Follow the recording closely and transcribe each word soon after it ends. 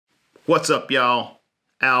What's up, y'all?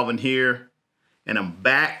 Alvin here, and I'm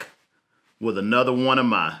back with another one of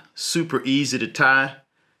my super easy to tie,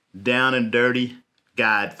 down and dirty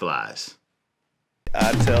guide flies.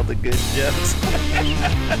 I tell the good jokes.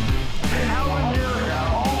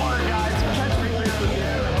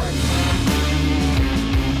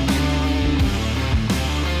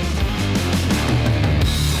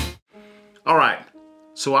 All right,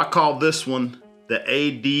 so I call this one the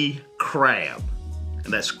AD KRAB,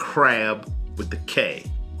 and that's crab with the K,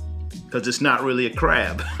 because it's not really a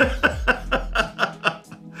crab.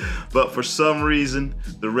 But for some reason,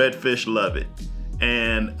 the redfish love it.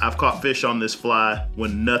 And I've caught fish on this fly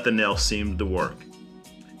when nothing else seemed to work.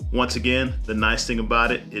 Once again, the nice thing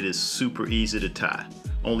about it, it is super easy to tie.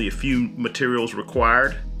 Only a few materials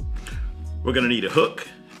required. We're gonna need a hook,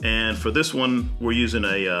 and for this one, we're using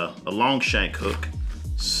a long shank hook.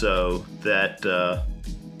 So that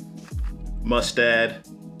Mustad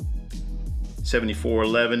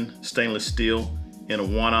 7411 stainless steel in a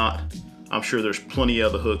 1/0. I'm sure there's plenty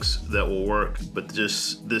of other hooks that will work, but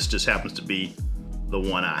this just happens to be the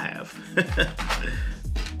one I have.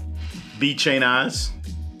 Bead chain eyes.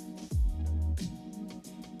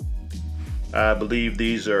 I believe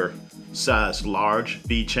these are size large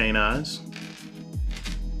bead chain eyes.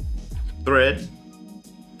 Thread.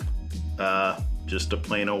 Just a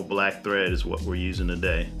plain old black thread is what we're using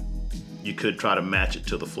today. You could try to match it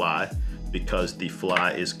to the fly because the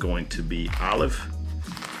fly is going to be olive.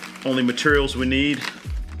 Only materials we need: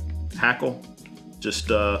 hackle,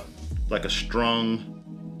 just like a strung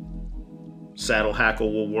saddle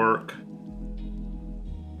hackle will work.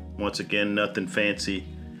 Once again, nothing fancy,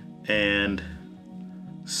 and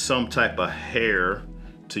some type of hair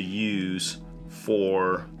to use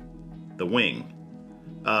for the wing.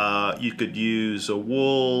 You could use a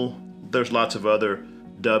wool. There's lots of other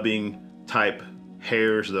dubbing type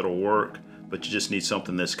hairs that'll work, but you just need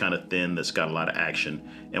something that's kind of thin, that's got a lot of action.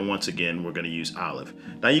 And once again, we're going to use olive.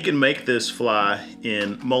 Now you can make this fly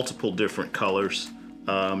in multiple different colors.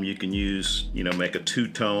 You can use, make a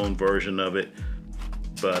two-tone version of it,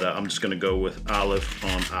 but I'm just going to go with olive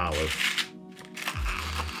on olive.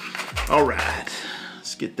 All right,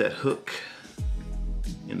 let's get that hook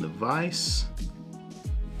in the vise.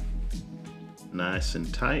 Nice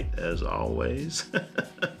and tight as always.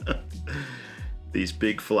 These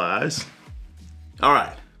big flies. All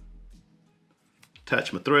right,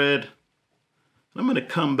 attach my thread. I'm gonna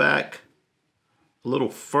come back a little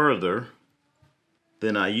further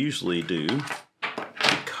than I usually do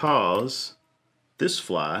because this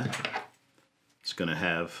fly is gonna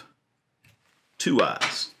have two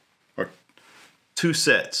eyes, or two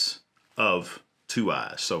sets of two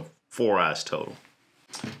eyes, so 4 eyes total.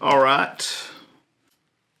 All right,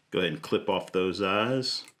 go ahead and clip off those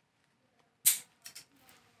eyes.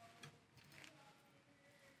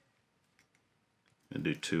 And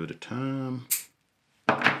do 2 at a time,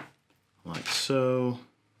 like so.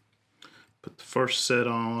 Put the first set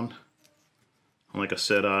on. Like I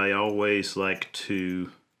said, I always like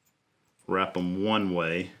to wrap them one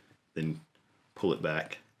way, then pull it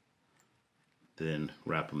back, then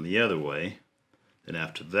wrap them the other way. Then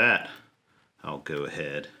after that, I'll go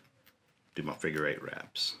ahead, do my figure 8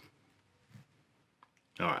 wraps.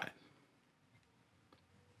 All right.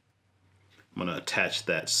 I'm gonna attach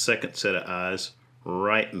that second set of eyes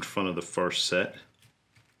right in front of the first set.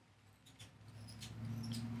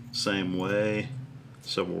 Same way,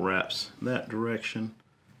 several wraps in that direction.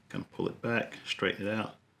 Kind of pull it back, straighten it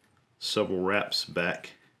out. Several wraps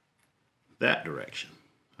back that direction.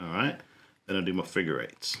 All right, then I'll do my figure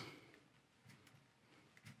 8s.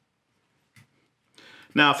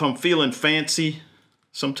 Now, if I'm feeling fancy,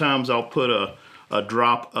 sometimes I'll put a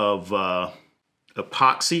drop of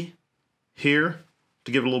epoxy here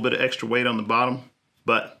to give it a little bit of extra weight on the bottom,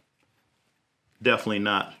 but definitely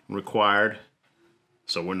not required,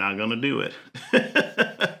 so we're not gonna do it.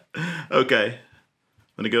 Okay,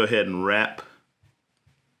 I'm gonna go ahead and wrap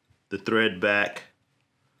the thread back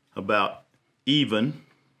about even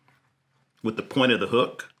with the point of the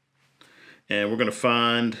hook, and we're gonna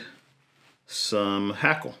find some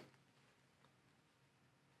hackle.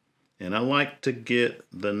 And I like to get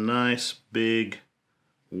the nice big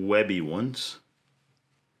webby ones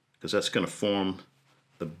because that's going to form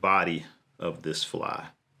the body of this fly.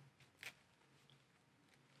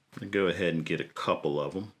 I'm going to go ahead and get a couple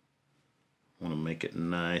of them. I want to make it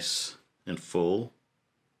nice and full.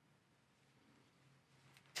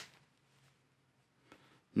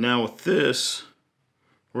 Now with this,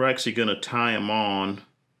 we're actually going to tie them on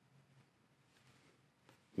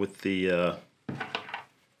with the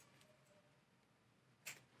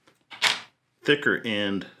thicker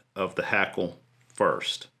end of the hackle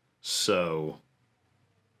first. So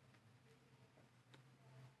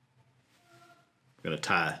I'm going to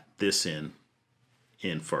tie this in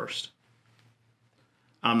first.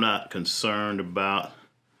 I'm not concerned about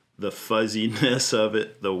the fuzziness of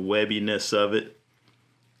it, the webbiness of it.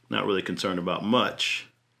 Not really concerned about much.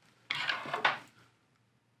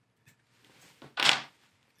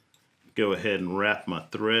 Go ahead and wrap my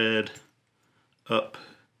thread up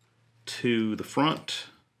to the front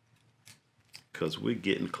because we're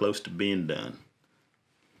getting close to being done.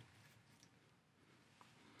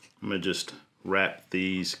 I'm going to just wrap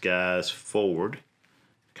these guys forward,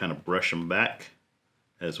 kind of brush them back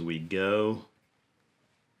as we go.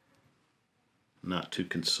 Not too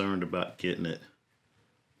concerned about getting it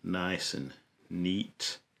nice and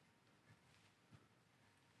neat.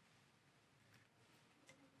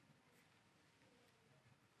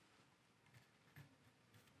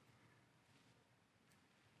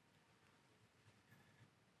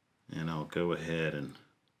 And I'll go ahead and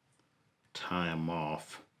tie them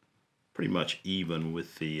off pretty much even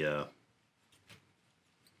with the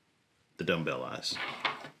dumbbell eyes.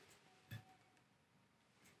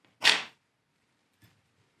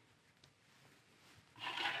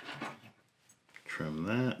 Trim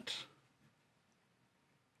that.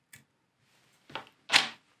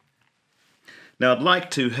 Now I'd like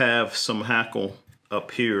to have some hackle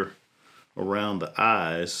up here around the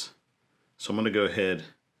eyes, so I'm going to go ahead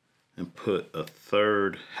and put a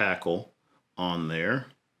third hackle on there.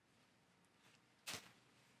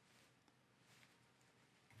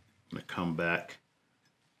 I'm going to come back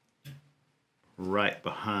right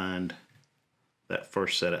behind that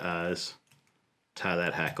first set of eyes, tie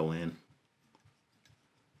that hackle in,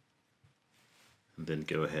 and then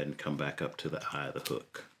go ahead and come back up to the eye of the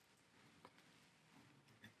hook.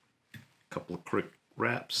 A couple of quick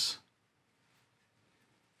wraps.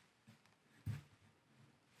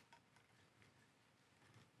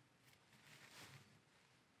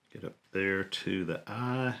 Get up there to the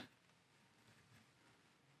eye.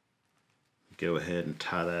 Go ahead and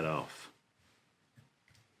tie that off.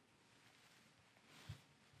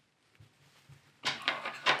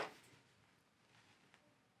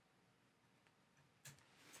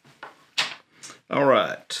 All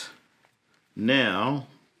right, now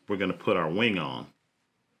we're going to put our wing on.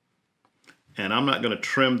 And I'm not going to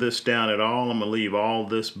trim this down at all. I'm going to leave all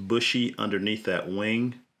this bushy underneath that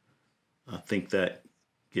wing. I think that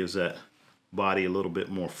gives that body a little bit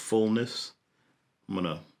more fullness. I'm going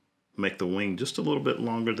to make the wing just a little bit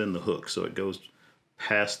longer than the hook, so it goes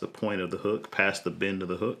past the point of the hook, past the bend of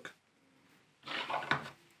the hook.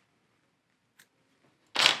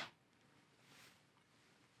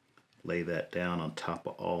 Lay that down on top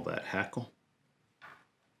of all that hackle.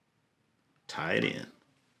 Tie it in.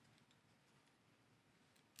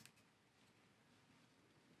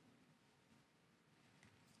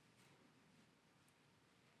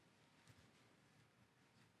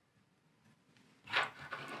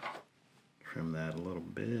 Trim that a little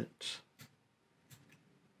bit.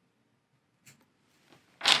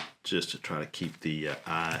 Just to try to keep the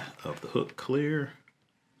eye of the hook clear.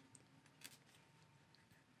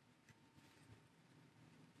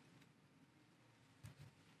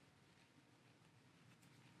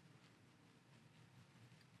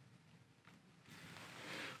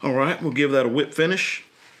 All right, we'll give that a whip finish.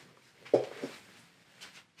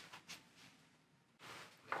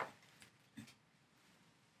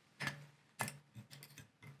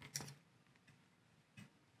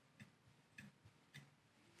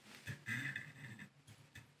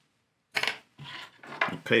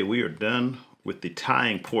 Okay, we are done with the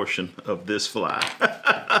tying portion of this fly.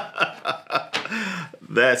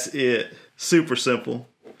 That's it. Super simple.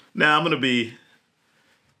 Now I'm going to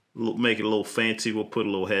make it a little fancy. We'll put a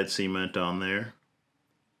little head cement on there.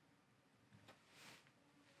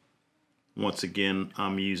 Once again,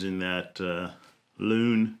 I'm using that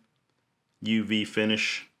Loon UV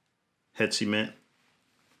finish head cement.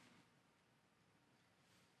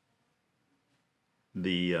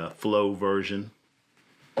 The flow version.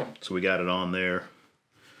 So we got it on there.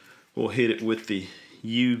 We'll hit it with the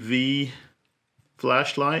UV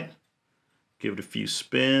flashlight, give it a few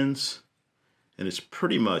spins, and it's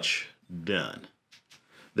pretty much done.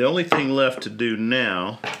 The only thing left to do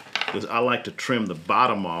now is I like to trim the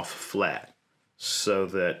bottom off flat so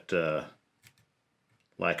that,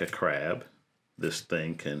 like a crab, this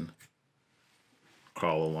thing can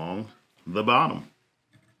crawl along the bottom.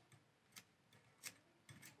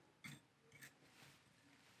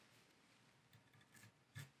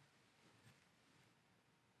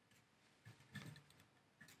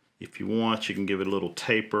 If you want, you can give it a little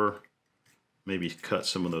taper maybe cut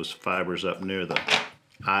some of those fibers up near the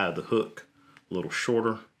eye of the hook a little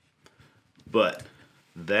shorter. But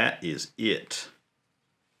that is it.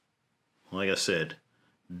 Like I said,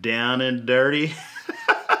 down and dirty,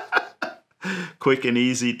 quick and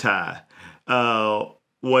easy tie.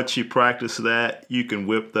 Once you practice that, you can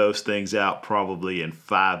whip those things out probably in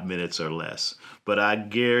 5 minutes or less. But I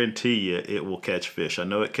guarantee you it will catch fish. I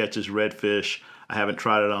know it catches redfish. I haven't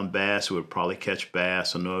tried it on bass. It would probably catch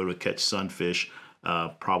bass. I know it would catch sunfish,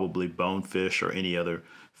 probably bonefish or any other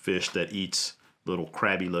fish that eats little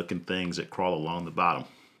crabby looking things that crawl along the bottom.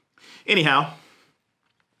 Anyhow,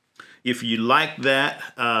 if you like that,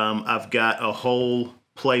 I've got a whole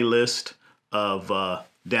playlist of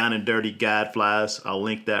down and dirty guide flies. I'll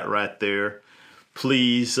link that right there.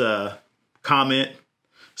 Please comment,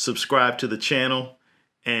 subscribe to the channel,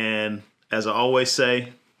 and as I always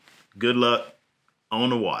say, good luck on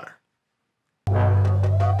the water.